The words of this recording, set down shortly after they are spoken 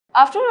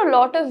After a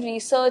lot of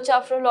research,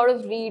 after a lot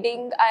of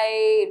reading,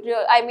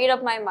 I made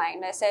up my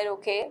mind. I said,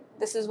 okay,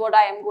 this is what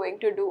I am going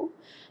to do,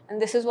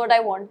 and this is what I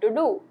want to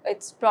do.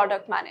 It's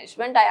product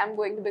management. I am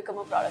going to become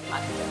a product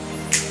manager.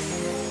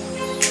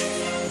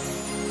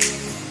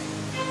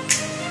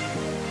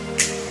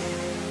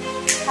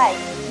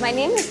 Hi, my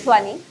name is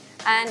Dhwani,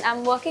 and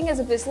I'm working as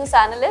a business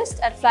analyst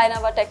at Fly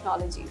Nava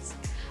Technologies.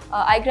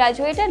 I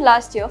graduated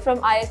last year from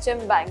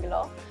IHM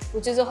Bangalore,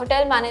 which is a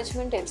hotel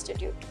management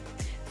institute.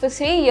 For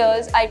 3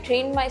 years, I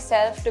trained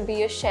myself to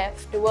be a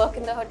chef, to work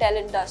in the hotel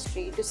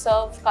industry, to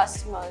serve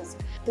customers,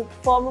 to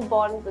form a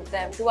bond with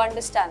them, to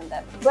understand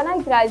them. When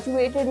I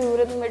graduated, we were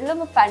in the middle of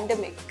a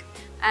pandemic,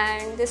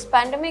 and this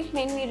pandemic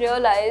made me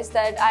realize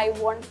that I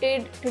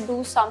wanted to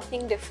do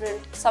something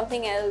different,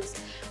 something else,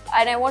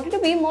 and I wanted to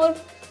be more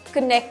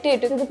connected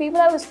to the people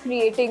I was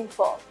creating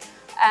for.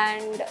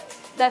 And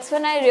that's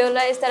when I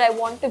realized that I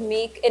want to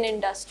make an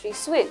industry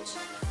switch.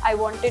 I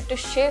wanted to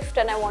shift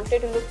and I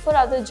wanted to look for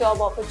other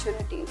job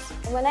opportunities.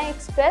 When I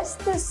expressed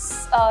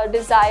this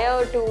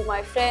desire to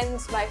my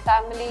friends, my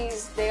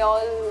families, they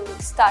all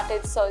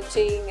started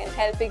searching and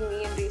helping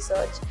me in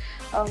research.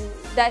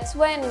 That's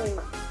when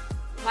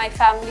my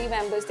family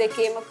members, they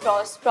came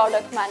across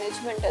product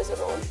management as a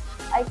role.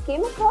 I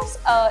came across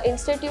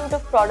Institute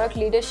of Product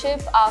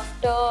Leadership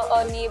after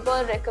a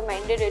neighbor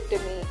recommended it to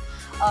me.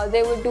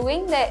 They were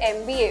doing their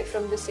MBA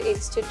from this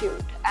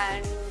institute,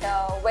 and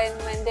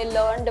when they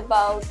learned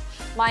about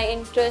my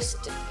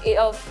interest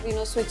of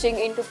switching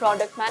into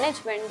product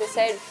management, they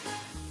said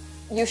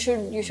you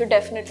should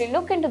definitely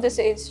look into this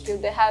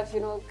institute. They have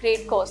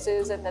great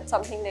courses, and that's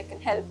something that can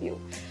help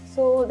you.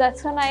 So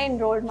that's when I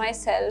enrolled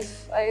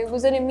myself. It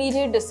was an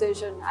immediate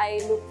decision.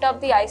 I looked up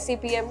the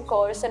ICPM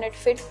course, and it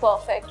fit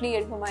perfectly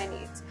into my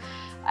needs.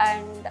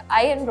 And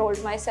I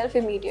enrolled myself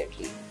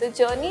immediately. The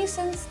journey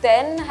since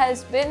then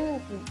has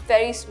been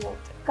very smooth.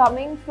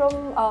 Coming from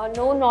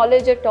no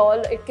knowledge at all,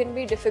 it can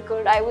be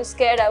difficult. I was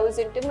scared, I was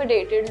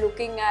intimidated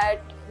looking at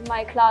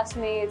my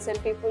classmates and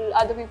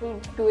other people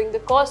doing the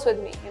course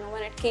with me.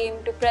 When it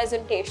came to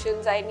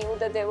presentations, I knew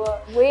that they were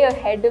way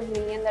ahead of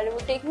me and that it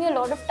would take me a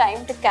lot of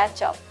time to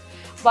catch up.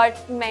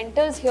 But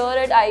mentors here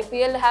at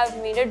IPL have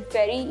made it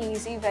very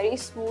easy, very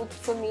smooth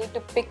for me to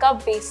pick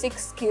up basic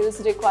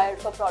skills required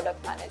for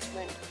product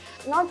management.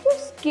 Not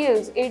just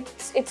skills,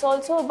 it's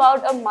also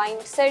about a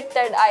mindset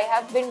that I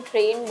have been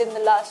trained in the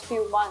last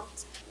few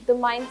months. The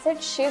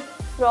mindset shift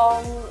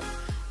from,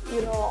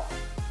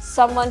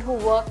 someone who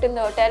worked in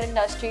the hotel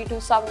industry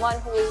to someone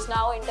who is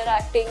now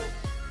interacting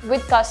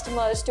with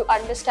customers to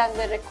understand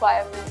their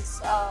requirements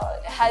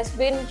has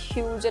been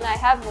huge, and I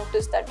have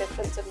noticed that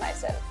difference in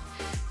myself.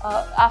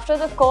 After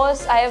the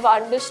course, I have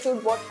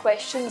understood what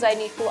questions I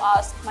need to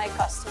ask my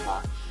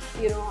customer,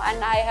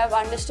 and I have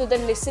understood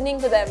that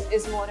listening to them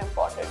is more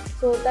important.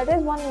 So that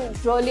is one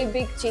really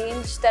big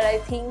change that I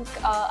think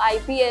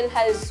IPL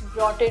has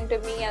brought into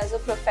me as a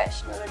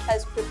professional. It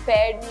has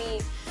prepared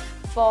me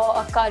for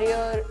a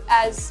career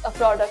as a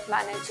product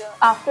manager.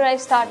 After I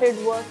started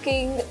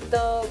working,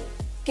 the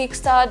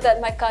kickstart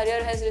that my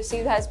career has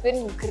received has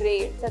been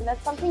great, and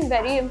that's something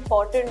very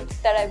important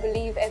that I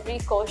believe every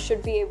course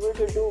should be able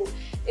to do,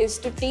 is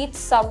to teach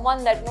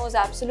someone that knows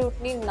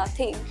absolutely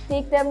nothing.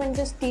 Take them and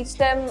just teach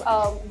them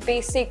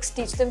basics,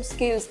 teach them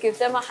skills, give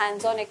them a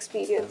hands-on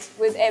experience.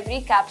 With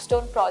every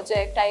capstone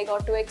project, I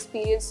got to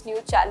experience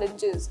new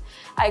challenges.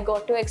 I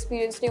got to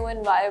experience new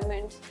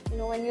environments.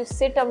 When you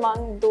sit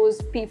among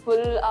those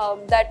people,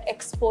 that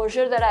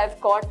exposure that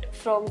I've got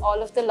from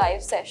all of the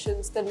live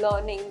sessions, the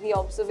learning, the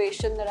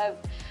observation that I've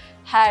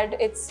had,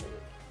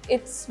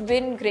 it's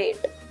been great.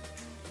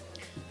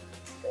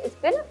 It's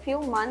been a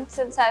few months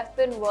since I've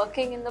been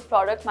working in the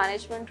product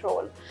management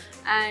role,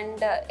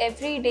 and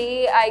every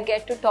day I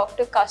get to talk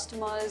to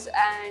customers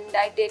and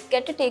I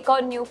get to take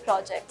on new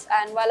projects.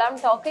 And while I'm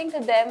talking to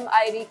them,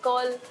 I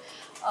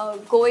recall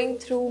going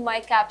through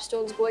my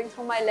capstones, going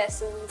through my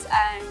lessons,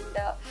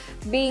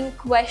 and being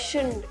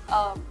questioned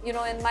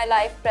in my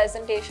live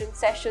presentation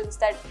sessions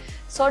that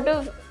sort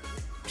of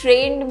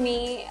trained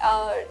me,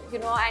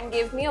 and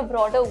gave me a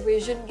broader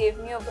vision, gave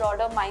me a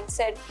broader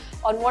mindset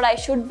on what I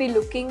should be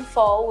looking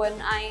for when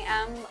I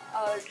am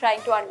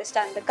trying to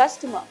understand the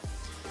customer.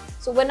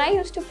 So when I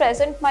used to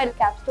present my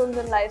capstones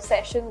and live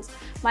sessions,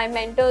 my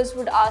mentors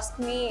would ask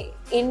me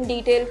in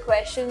detail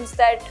questions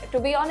that, to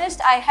be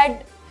honest, I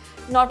had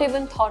not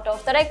even thought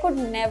of, that I could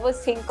never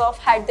think of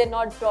had they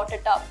not brought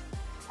it up.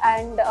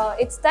 And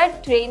it's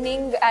that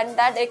training and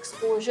that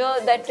exposure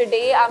that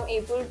today I'm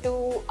able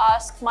to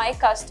ask my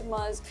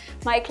customers,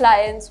 my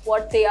clients,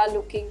 what they are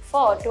looking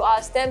for, to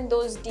ask them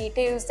those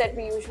details that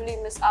we usually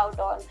miss out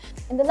on.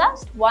 In the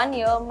last 1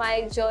 year,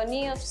 my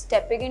journey of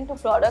stepping into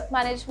product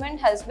management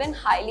has been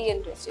highly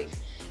enriching.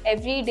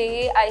 Every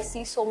day I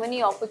see so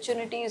many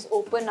opportunities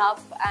open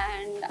up,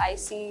 and I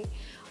see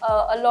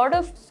a lot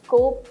of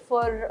scope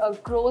for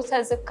growth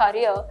as a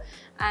career,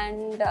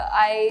 and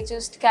I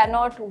just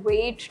cannot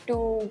wait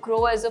to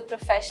grow as a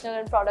professional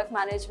in product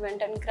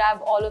management and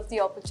grab all of the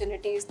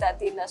opportunities that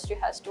the industry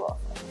has to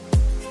offer.